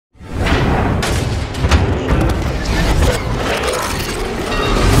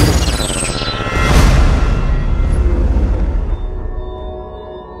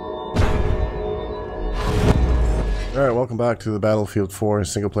welcome back to the Battlefield 4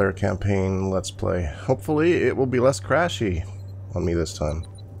 single-player campaign Let's Play. Hopefully it will be less crashy on me this time.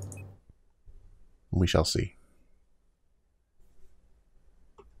 We shall see.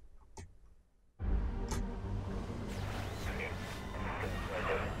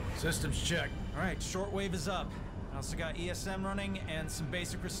 Systems checked. Alright, shortwave is up. I also got ESM running and some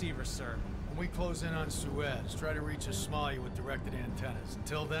basic receivers, sir. When we close in on Suez, try to reach a Somalia with directed antennas.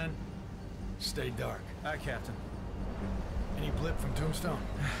 Until then, stay dark. Aye, Captain. Any blip from Tombstone?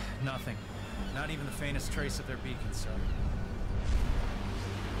 Nothing. Not even the faintest trace of their beacon, sir.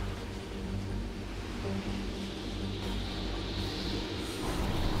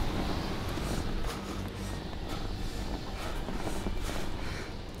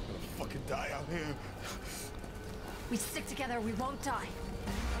 Fucking die out here. We stick together, we won't die.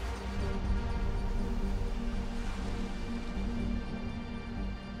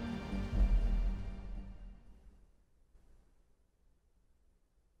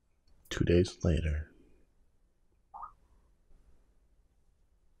 Two days later.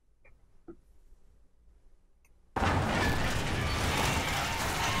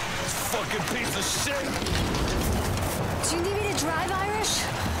 Fucking piece of shit. Do you need me to drive, Irish?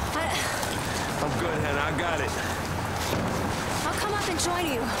 I'm good, Hannah. I got it. I'll come up and join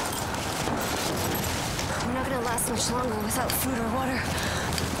you. We're not gonna last much longer without food or water.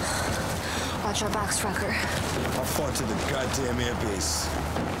 Watch our backs, Rucker. I'll fought to the goddamn airbase.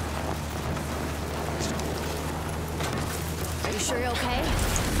 Are you sure you're okay?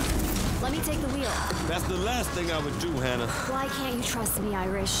 Let me take the wheel. That's the last thing I would do, Hannah. Why can't you trust me,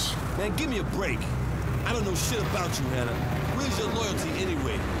 Irish? Man, give me a break. I don't know shit about you, Hannah. Where's your loyalty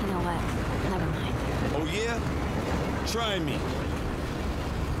anyway? You know what? Never mind. Oh, yeah? Try me.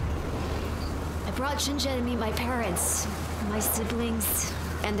 I brought Jinja to meet my parents, my siblings,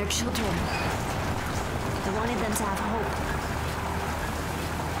 and their children. I wanted them to have hope.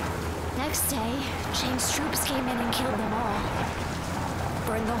 Next day, James' troops came in and killed them all.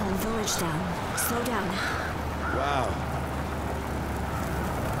 Burned the whole village down. Slow down. Wow.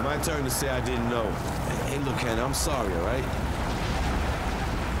 My turn to say I didn't know. Hey, look, Hannah, I'm sorry, all right?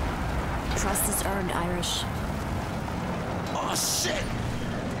 Trust is earned, Irish. Oh, shit!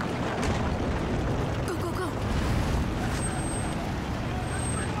 Go, go, go!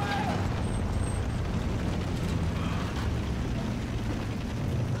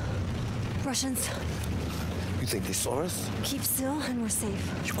 Russians, You think they saw us? keep still and we're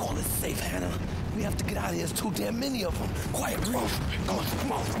safe. You call it safe, Hannah? We have to get out of here. There's too damn many of them. Quiet, come on. Come on,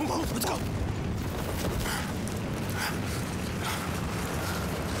 come on, come on. Let's go.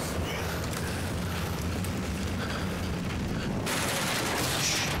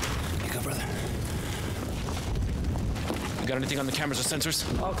 You good, brother? You got anything on the cameras or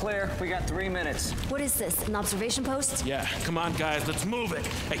sensors? All clear. We got 3 minutes. What is this, an observation post? Yeah, come on, guys, let's move it.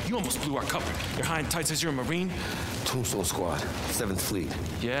 Hey, you almost blew our cover. You're high and tight says you're a Marine? Tombstone Squad, 7th Fleet.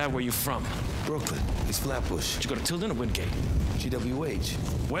 Yeah, where you from? Brooklyn, East Flatbush. Did you go to Tilden or Wingate?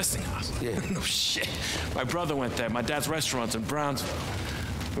 GWH. Westinghouse? Yeah. No shit. My brother went there. My dad's restaurant's in Brownsville.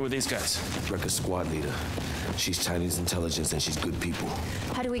 Who are these guys? Record squad leader. She's Chinese intelligence and she's good people.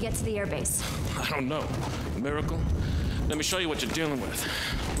 How do we get to the airbase? I don't know. A miracle? Let me show you what you're dealing with.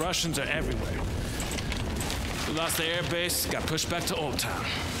 Russians are everywhere. We lost the air base, got pushed back to Old Town.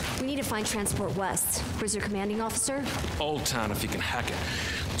 We need to find transport west. Where's your commanding officer? Old Town, if you can hack it.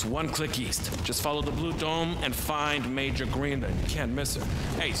 It's 1 click east. Just follow the blue dome and find Major Greenland. You can't miss her.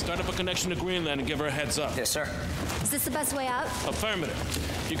 Hey, start up a connection to Greenland and give her a heads up. Yes, sir. Is this the best way out?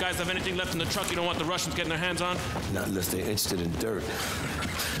 Affirmative. You guys have anything left in the truck you don't want the Russians getting their hands on? Not unless they're interested in dirt.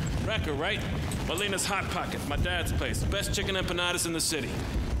 Wrecker, right? Molina's Hot Pocket, my dad's place. Best chicken empanadas in the city.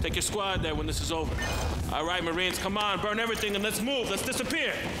 Take your squad there when this is over. All right, Marines, come on, burn everything and let's move. Let's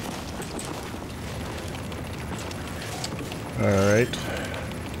disappear. All right.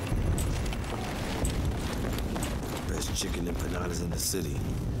 Best chicken empanadas in the city.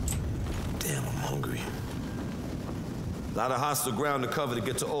 Damn, I'm hungry. A lot of hostile ground to cover to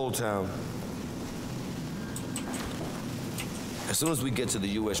get to Old Town. As soon as we get to the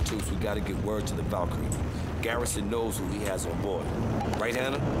U.S. troops, we gotta get word to the Valkyrie. Garrison knows who he has on board. Right,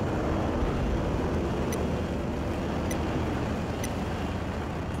 Hannah?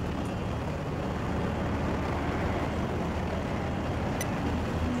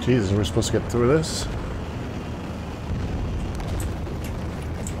 Jesus, we're supposed to get through this?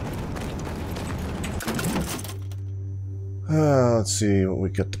 Let's see what we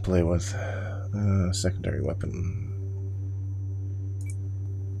get to play with. Secondary weapon.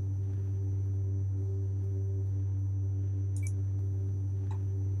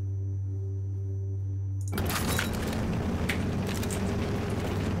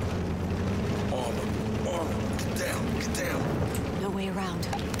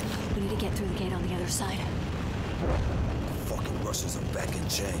 side. Fucking Russians are back in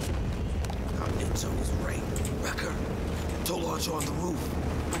chain. Our intel was right. Wrecker, tow launcher on the roof.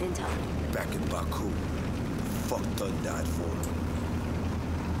 What intel? Back in Baku. Fuck Dunn died for him.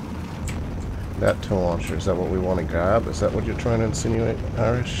 That tow launcher, is that what we want to grab? Is that what you're trying to insinuate,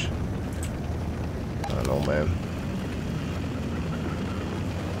 Irish? I don't know, man.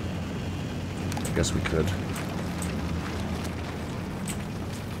 I guess we could.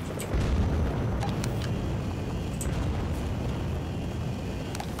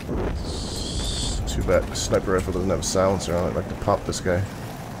 Too bad the sniper rifle doesn't have a silencer on it. I'd like to pop this guy.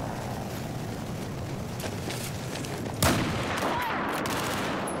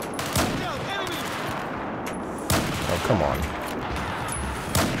 Oh, come on.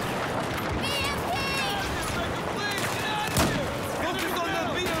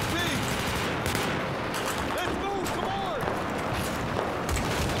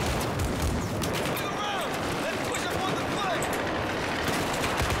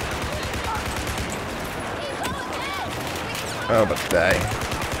 Oh, but die.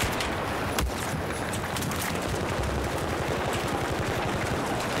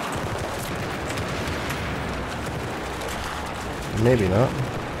 Maybe not.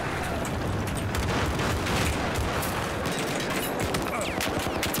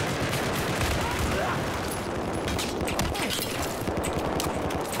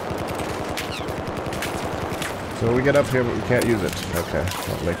 So we get up here, but we can't use it. Okay,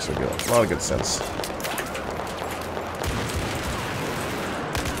 that makes a lot of good sense.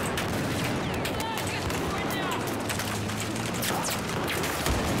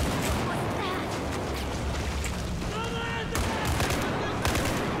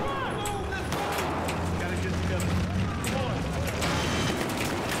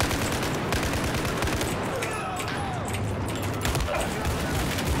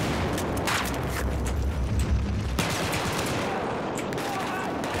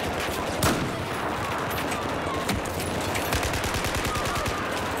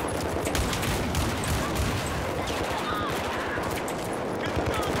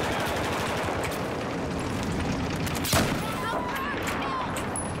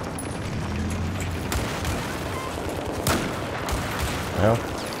 Well.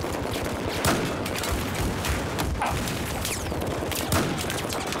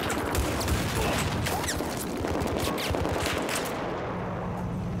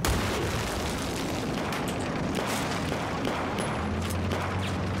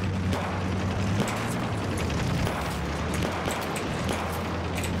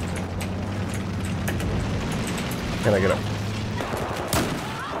 Can I get up?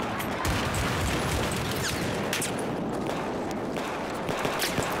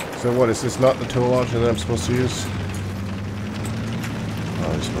 So what, is this not the tool launcher that I'm supposed to use?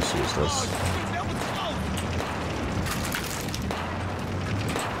 Oh, I'm supposed to use this.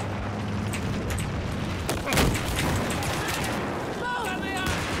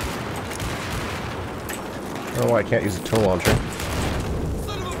 I don't know why I can't use the tool launcher.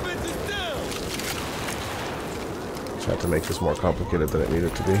 Just have to make this more complicated than it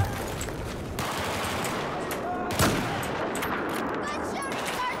needed to be.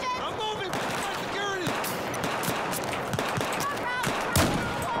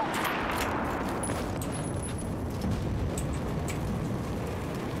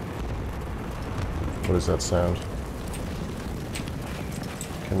 What does that sound?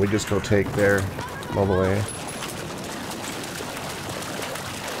 Can we just go take their mobile A?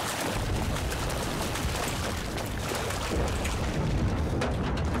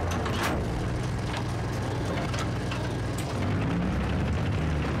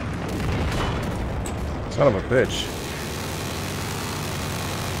 Son of a bitch.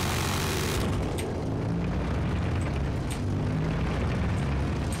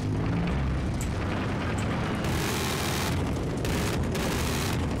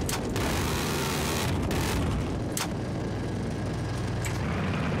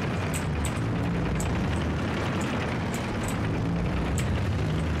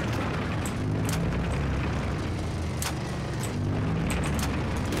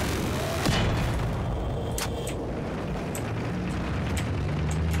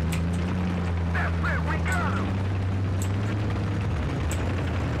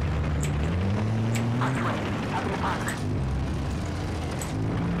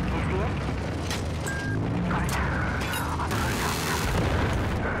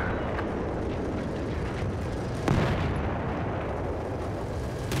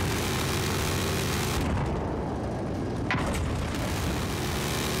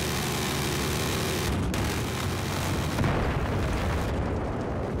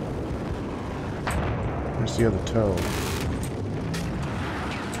 Where's the other toe?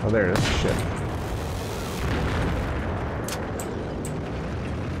 Oh, there it is. Shit.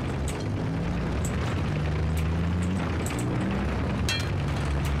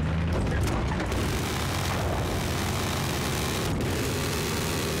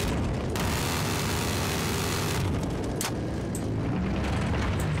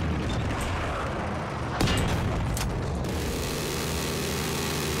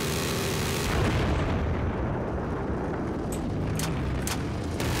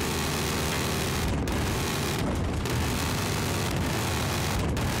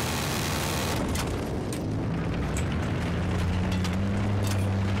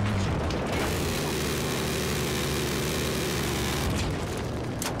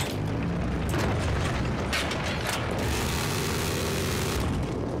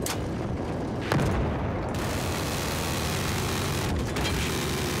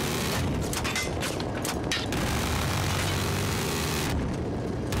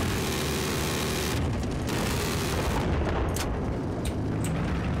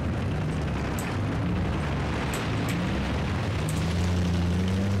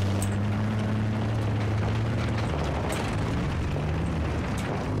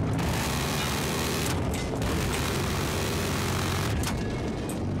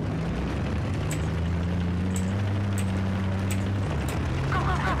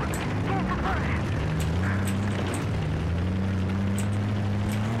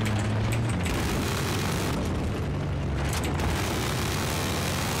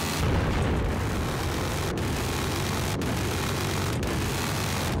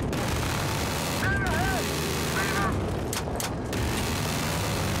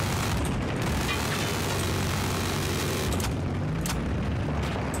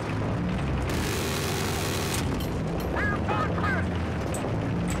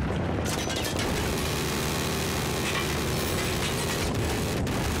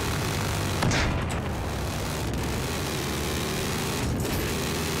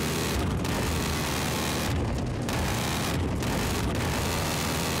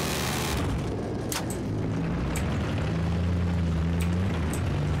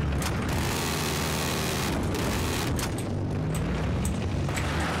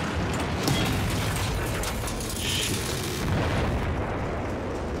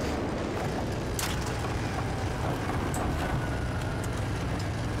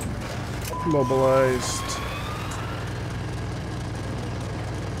 Mobilized.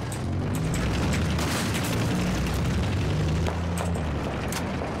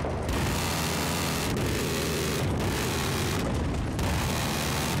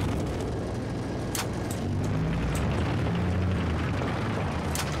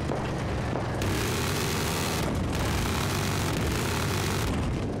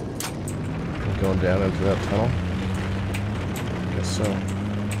 Going down into that tunnel? Guess so.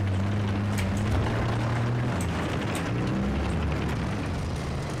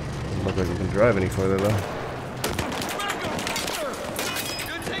 Doesn't look like we can drive any further though.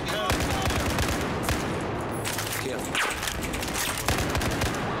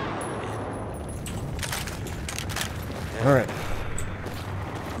 Alright.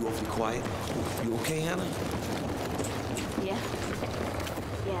 You awfully quiet. You okay, Hannah? Yeah.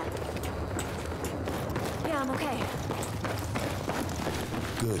 Yeah, I'm okay.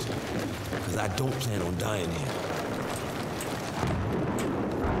 Good. Because I don't plan on dying here.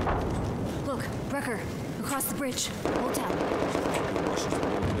 Look, Wrecker, across the bridge, Old Town.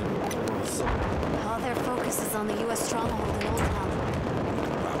 All their focus is on the U.S. stronghold in Old Town.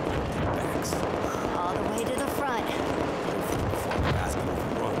 All the way to the front.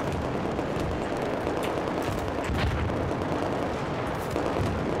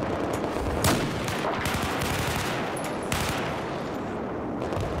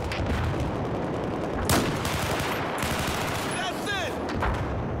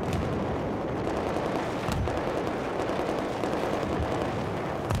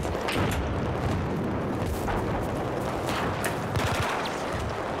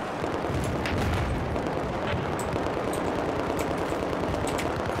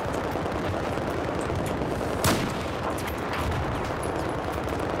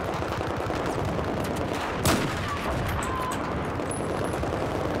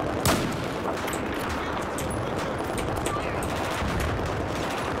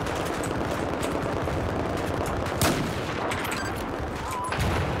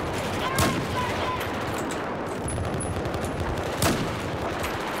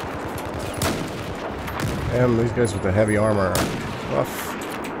 Damn, these guys with the heavy armor are rough.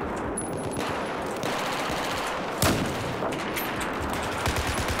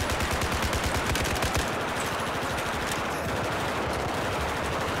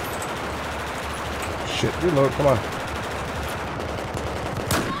 shit. Reload, come on.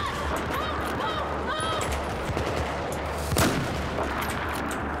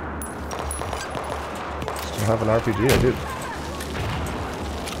 Still have an RPG, I did.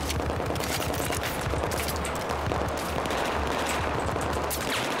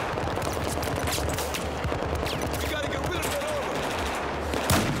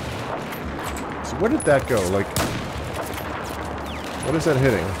 So where did that go? Like, what is that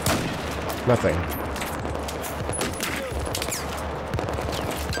hitting? Nothing.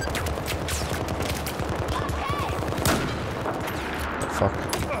 Fuck.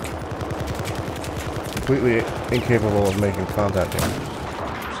 Completely incapable of making contact here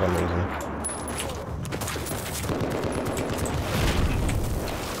for some reason.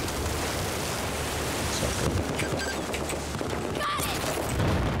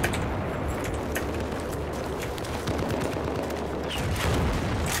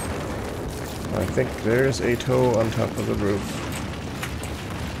 I think there's a toe on top of the roof.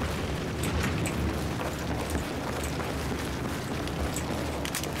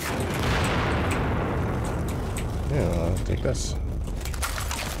 Yeah, I'll take this.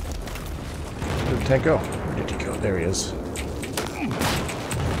 Where did the tank go? Where did he go? There he is.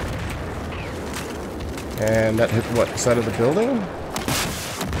 And that hit what? Side of the building?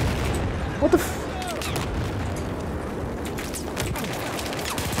 What the f-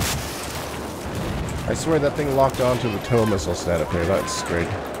 I swear that thing locked onto the tow missile stand up here. That's great.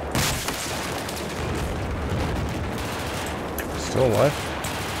 Still alive?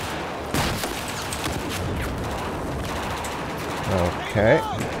 Okay.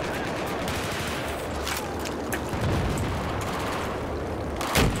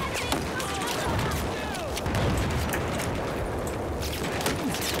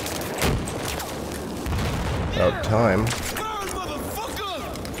 About time.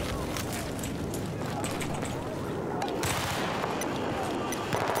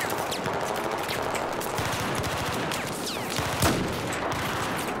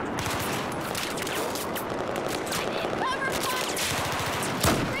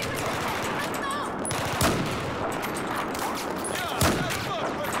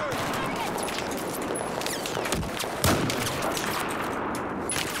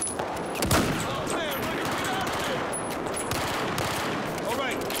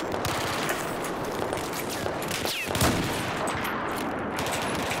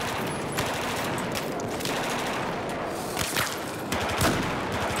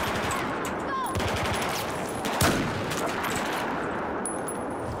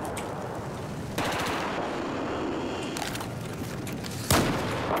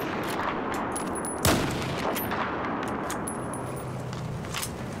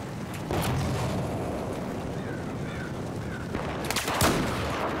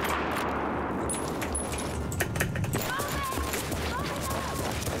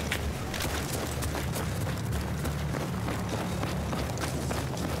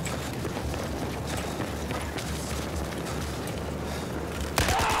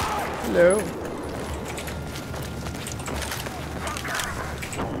 Hello.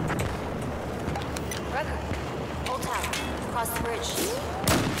 Rucker, Old Town, across the bridge.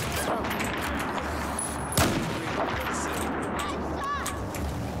 Smoke.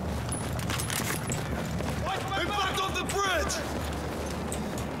 They blocked off the bridge!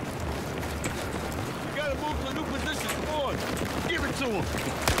 You gotta move to a new position. Come on. Give it to him.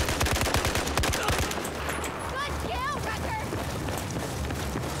 Good kill, Rucker!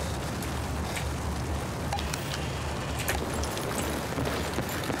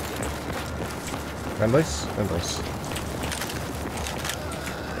 Endless? Endless.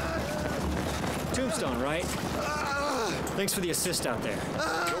 Tombstone, right? Thanks for the assist out there.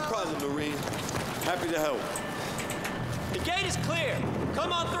 No problem, Marine. Happy to help. The gate is clear.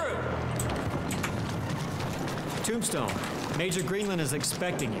 Come on through. Tombstone, Major Greenland is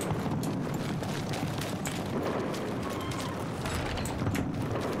expecting you.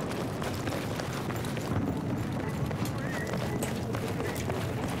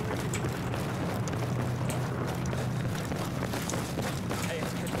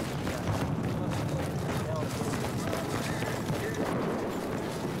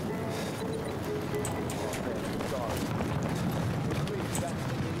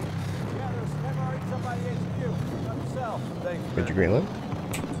 Major Greenland?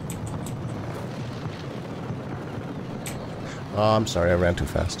 Oh, I'm sorry, I ran too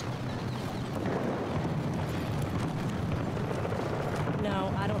fast.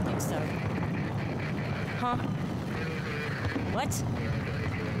 No, I don't think so. Huh? What?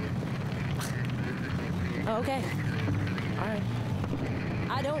 Oh, okay. Alright.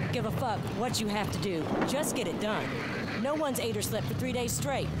 I don't give a fuck what you have to do. Just get it done. No one's ate or slept for 3 days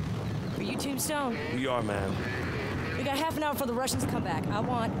straight. Are you Tombstone? We are, ma'am. We got half an hour for the Russians to come back. I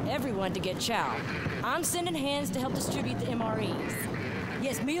want everyone to get chow. I'm sending hands to help distribute the MREs.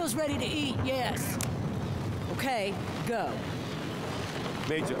 Yes, meals ready to eat, yes. Okay, go.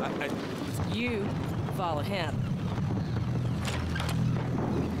 Major, You follow him.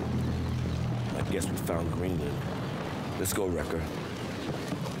 I guess we found Greenland. Let's go, Wrecker.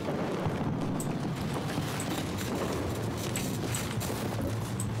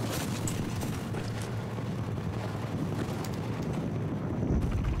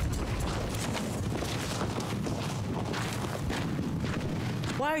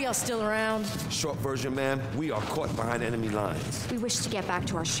 Why are y'all still around? Short version, ma'am, we are caught behind enemy lines. We wish to get back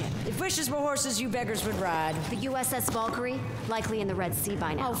to our ship. If wishes were horses, you beggars would ride. The USS Valkyrie, likely in the Red Sea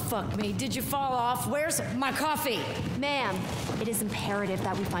by now. Oh, fuck me. Did you fall off? Where's my coffee? Ma'am, it is imperative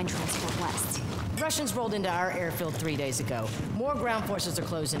that we find transport west. Russians rolled into our airfield 3 days ago. More ground forces are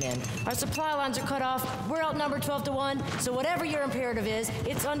closing in. Our supply lines are cut off. We're outnumbered 12-1, so whatever your imperative is,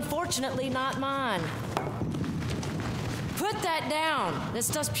 it's unfortunately not mine. Put that down. This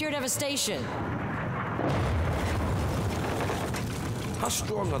stuff's pure devastation. How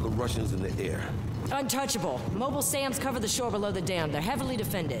strong are the Russians in the air? Untouchable. Mobile SAMs cover the shore below the dam. They're heavily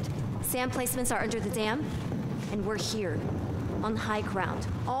defended. SAM placements are under the dam, and we're here, on high ground.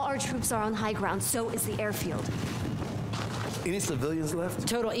 All our troops are on high ground, so is the airfield. Any civilians left?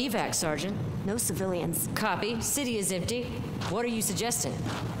 Total evac, Sergeant. No civilians. Copy. City is empty. What are you suggesting?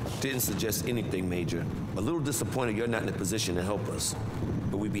 Didn't suggest anything, Major. A little disappointed you're not in a position to help us.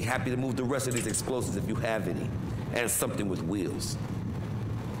 But we'd be happy to move the rest of these explosives if you have any. And something with wheels.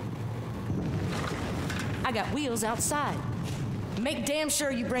 I got wheels outside. Make damn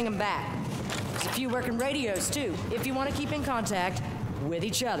sure you bring them back. There's a few working radios, too, if you want to keep in contact with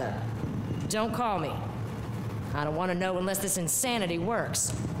each other. Don't call me. I don't want to know unless this insanity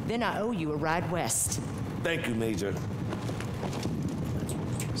works. Then I owe you a ride west. Thank you, Major.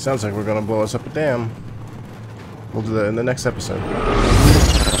 Sounds like we're gonna blow us up a dam. We'll do that in the next episode.